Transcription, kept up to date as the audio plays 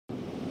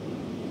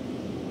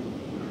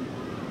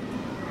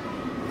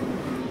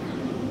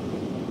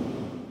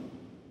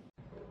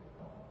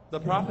The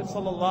Prophet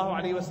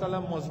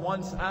ﷺ was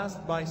once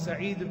asked by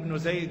Zayd ibn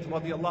Zayd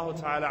radiallahu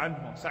ta'ala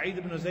anhu. Zayd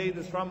ibn Zayd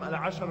is from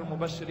Al-Ashar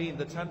al-Mubashirin,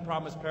 the 10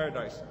 promised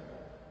paradise.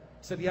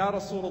 He said, Ya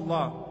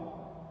Rasulullah,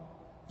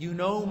 you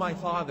know my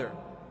father,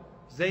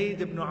 Zayd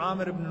ibn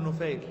Amr ibn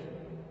Nufayl.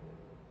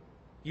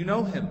 You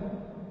know him,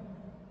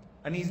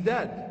 and he's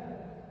dead.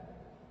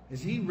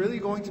 Is he really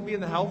going to be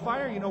in the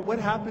hellfire? You know, what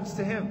happens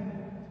to him?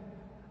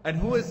 And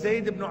who is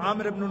Zayd ibn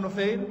Amr ibn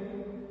Nufayl?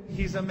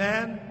 He's a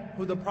man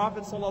who the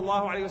Prophet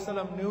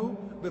ﷺ knew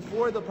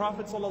before the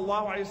Prophet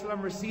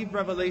ﷺ received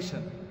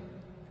revelation.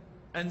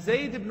 And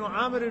Zayd ibn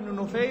Amr ibn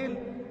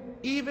Nufayl,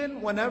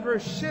 even whenever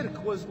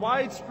shirk was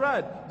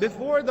widespread,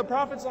 before the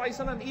Prophet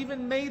ﷺ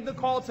even made the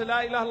call to La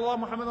ilaha illallah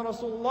Muhammadan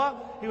Rasulullah,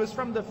 he was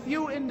from the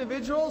few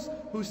individuals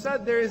who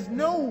said there is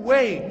no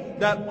way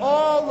that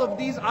all of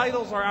these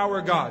idols are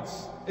our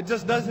gods. It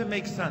just doesn't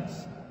make sense.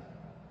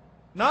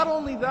 Not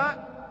only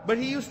that, but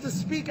he used to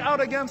speak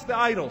out against the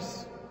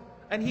idols.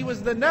 And he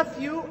was the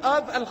nephew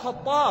of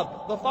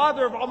Al-Khattab, the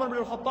father of Omar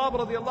ibn Khattab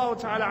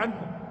radiallahu ta'ala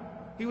anhu.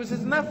 He was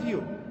his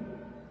nephew.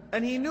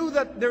 And he knew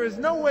that there is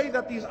no way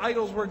that these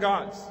idols were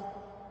gods.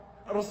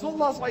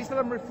 Rasulullah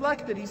ﷺ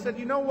reflected. He said,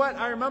 you know what?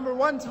 I remember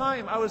one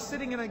time I was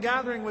sitting in a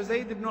gathering with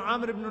Zayd ibn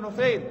Amr ibn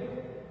Nufayl.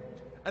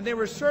 And they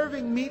were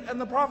serving meat, and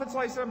the Prophet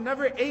ﷺ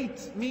never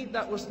ate meat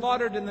that was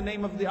slaughtered in the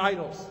name of the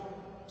idols.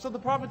 So the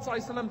Prophet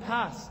ﷺ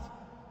passed.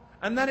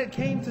 And then it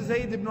came to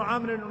Zayd ibn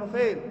Amr ibn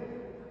Nufayl.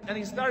 And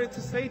he started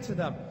to say to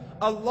them,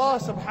 Allah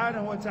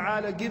subhanahu wa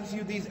ta'ala gives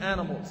you these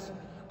animals.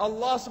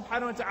 Allah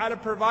subhanahu wa ta'ala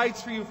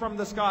provides for you from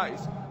the skies.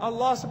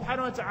 Allah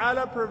subhanahu wa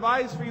ta'ala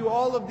provides for you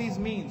all of these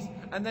means.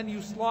 And then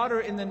you slaughter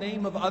in the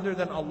name of other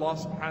than Allah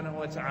subhanahu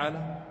wa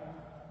ta'ala.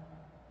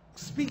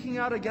 Speaking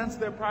out against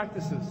their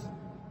practices.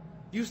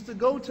 Used to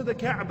go to the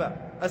Kaaba.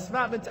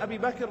 Asma bint Abi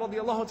Bakr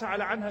radiallahu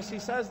ta'ala anha, she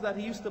says that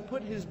he used to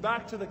put his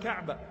back to the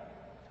Kaaba.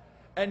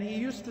 And he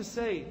used to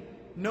say,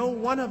 no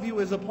one of you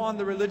is upon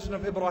the religion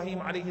of Ibrahim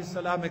alayhi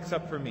salam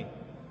except for me.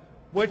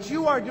 What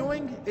you are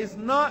doing is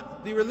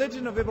not the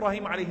religion of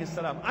Ibrahim alayhi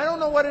salam. I don't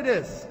know what it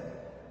is,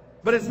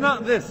 but it's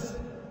not this.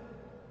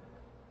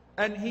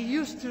 And he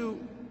used to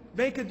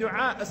make a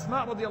dua.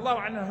 Asma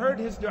radiallahu anha heard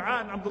his dua,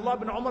 and Abdullah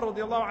ibn Umar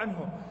radiallahu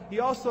anhu, he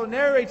also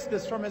narrates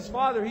this from his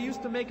father. He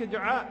used to make a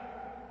dua.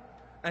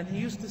 And he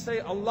used to say,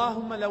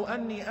 Allahumma law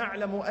anni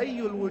a'lamu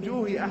ayyul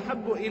wujuhi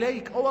ahabbu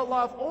ilayk. Oh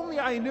Allah, if only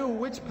I knew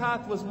which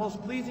path was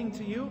most pleasing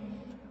to you,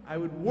 I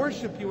would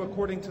worship you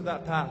according to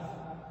that path.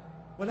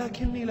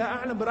 وَلَكِنِّي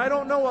لَا أَعْلَمُ. But I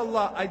don't know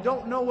Allah. I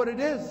don't know what it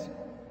is.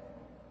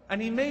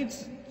 And he made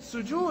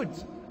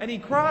sujood. And he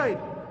cried.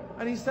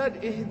 And he said,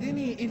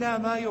 إِهْدِنِي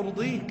إِلَى مَا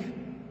يُرْضِيكَ.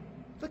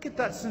 Look at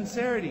that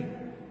sincerity.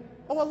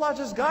 Oh Allah,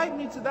 just guide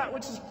me to that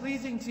which is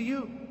pleasing to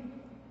you.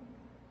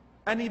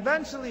 And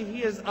eventually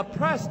he is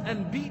oppressed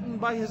and beaten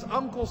by his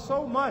uncle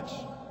so much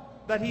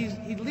that he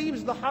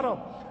leaves the haram.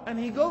 And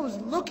he goes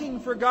looking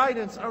for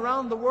guidance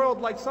around the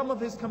world like some of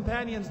his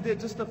companions did.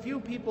 Just a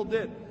few people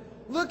did.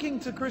 Looking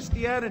to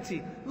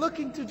Christianity,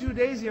 looking to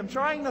Judaism,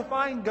 trying to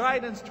find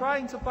guidance,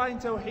 trying to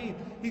find Tawheed.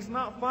 He's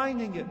not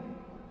finding it.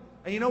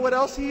 And you know what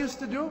else he used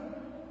to do?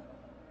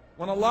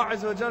 When Allah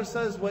Azza wa Jalla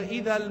says,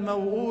 وَإِذَا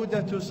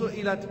الْمَوْءُودَةُ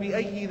سُئِلَتْ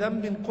بِأَيِّ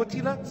ذَنْبٍ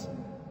قُتِلَتْ.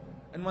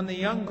 And when the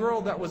young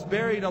girl that was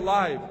buried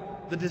alive,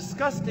 the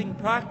disgusting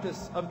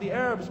practice of the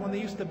Arabs when they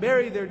used to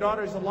bury their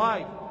daughters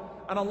alive.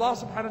 And Allah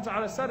subhanahu wa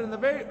ta'ala said in the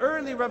very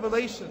early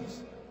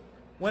revelations,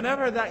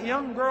 whenever that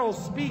young girl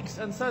speaks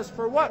and says,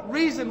 for what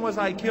reason was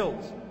I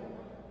killed?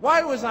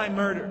 Why was I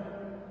murdered?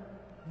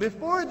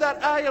 Before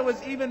that ayah was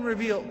even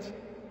revealed,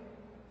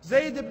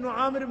 Zayd ibn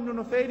Amr ibn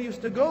Nufayl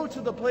used to go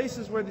to the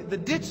places where the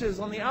ditches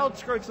on the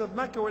outskirts of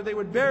Mecca where they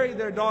would bury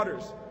their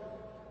daughters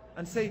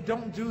and say,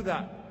 don't do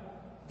that.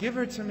 Give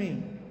her to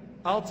me.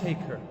 I'll take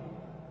her.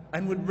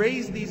 And would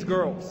raise these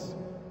girls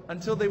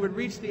until they would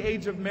reach the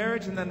age of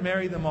marriage and then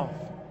marry them off.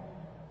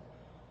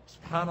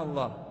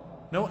 SubhanAllah.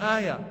 No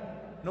ayah,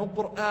 no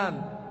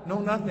Quran, no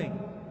nothing.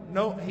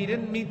 No, he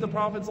didn't meet the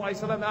Prophet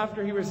ﷺ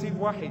after he received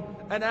wahi.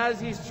 And as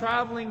he's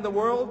traveling the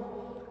world,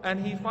 and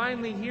he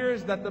finally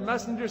hears that the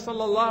Messenger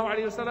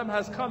ﷺ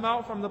has come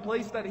out from the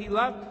place that he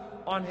left,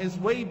 on his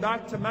way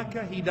back to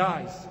Mecca, he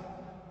dies.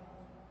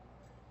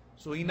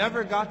 So he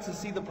never got to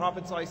see the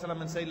Prophet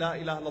ﷺ and say, La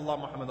ilaha illallah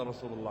Muhammadan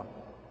Rasulullah.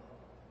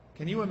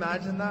 Can you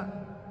imagine that?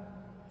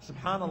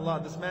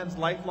 SubhanAllah, this man's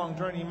lifelong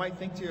journey, you might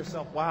think to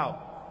yourself,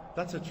 wow,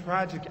 that's a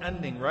tragic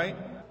ending, right?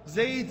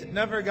 Zayd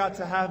never got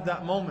to have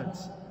that moment.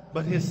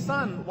 But his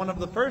son, one of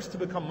the first to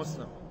become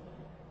Muslim.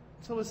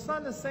 So his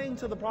son is saying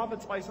to the Prophet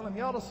ﷺ,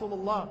 Ya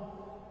Rasulullah,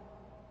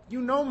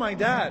 you know my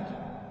dad.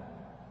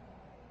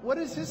 What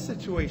is his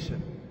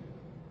situation?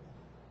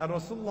 And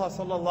Rasulullah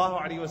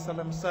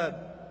ﷺ said,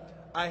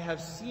 I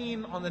have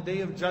seen on the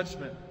day of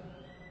judgment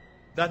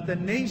that the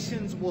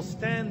nations will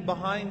stand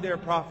behind their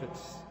prophets.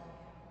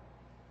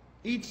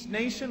 Each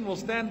nation will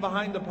stand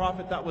behind the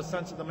prophet that was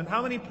sent to them. And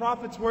how many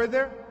prophets were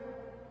there?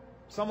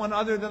 Someone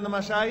other than the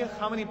mashayikh?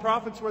 How many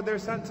prophets were there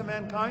sent to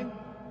mankind?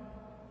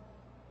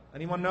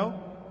 Anyone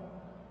know?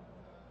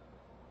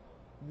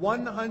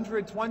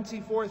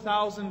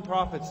 124,000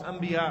 prophets,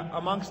 Anbiya,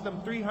 amongst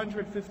them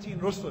 315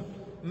 Rusul,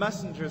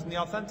 messengers, in the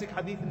authentic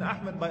hadith in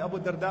Ahmad by Abu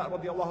Darda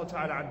radiallahu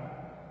ta'ala anhu.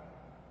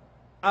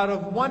 Out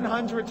of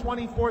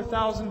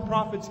 124,000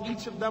 prophets,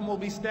 each of them will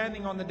be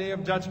standing on the Day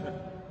of Judgment.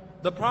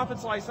 The Prophet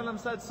ﷺ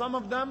said some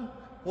of them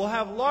will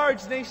have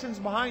large nations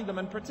behind them,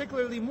 and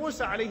particularly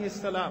Musa alayhi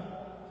salam.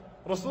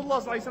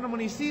 Rasulullah ﷺ, when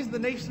he sees the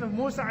nation of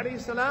Musa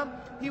alayhi salam,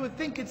 he would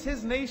think it's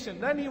his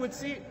nation. Then he would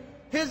see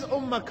his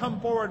ummah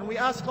come forward, and we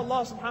ask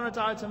Allah subhanahu wa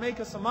ta'ala to make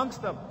us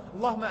amongst them.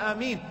 Allahumma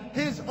ameen.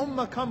 His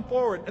ummah come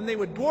forward, and they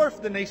would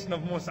dwarf the nation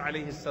of Musa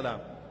alayhi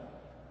salam.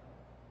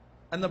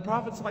 And the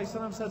Prophet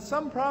ﷺ said,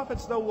 some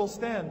prophets though will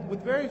stand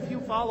with very few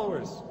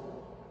followers.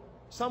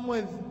 Some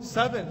with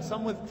 7,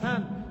 some with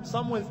 10,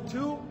 some with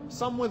 2,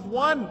 some with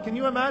 1. Can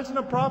you imagine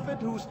a prophet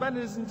who spent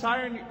his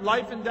entire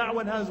life in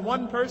da'wah and has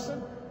 1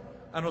 person?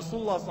 And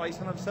Rasulullah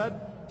ﷺ said,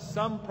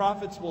 some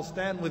prophets will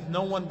stand with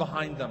no one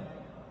behind them.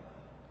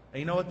 And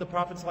you know what the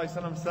Prophet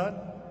ﷺ said?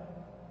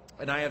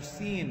 And I have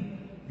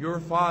seen your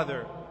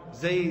father,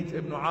 Zayd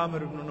ibn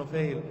Amr ibn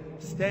Nufayl,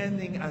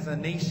 standing as a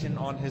nation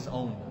on his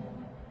own.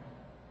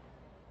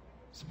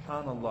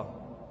 Subhanallah.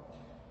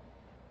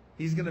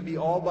 He's going to be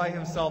all by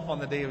himself on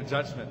the Day of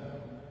Judgment.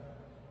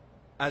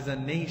 As a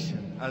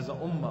nation, as an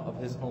ummah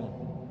of his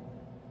own.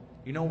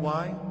 You know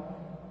why?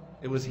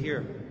 It was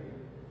here.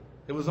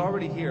 It was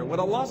already here. What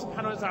Allah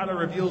subhanahu wa ta'ala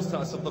reveals to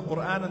us of the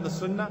Quran and the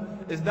Sunnah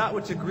is that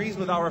which agrees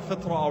with our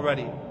fitrah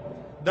already.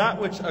 That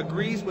which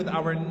agrees with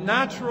our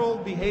natural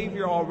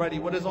behavior already.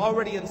 What is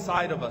already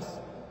inside of us.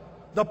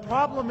 The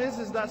problem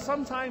is that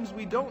sometimes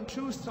we don't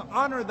choose to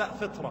honor that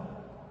fitrah.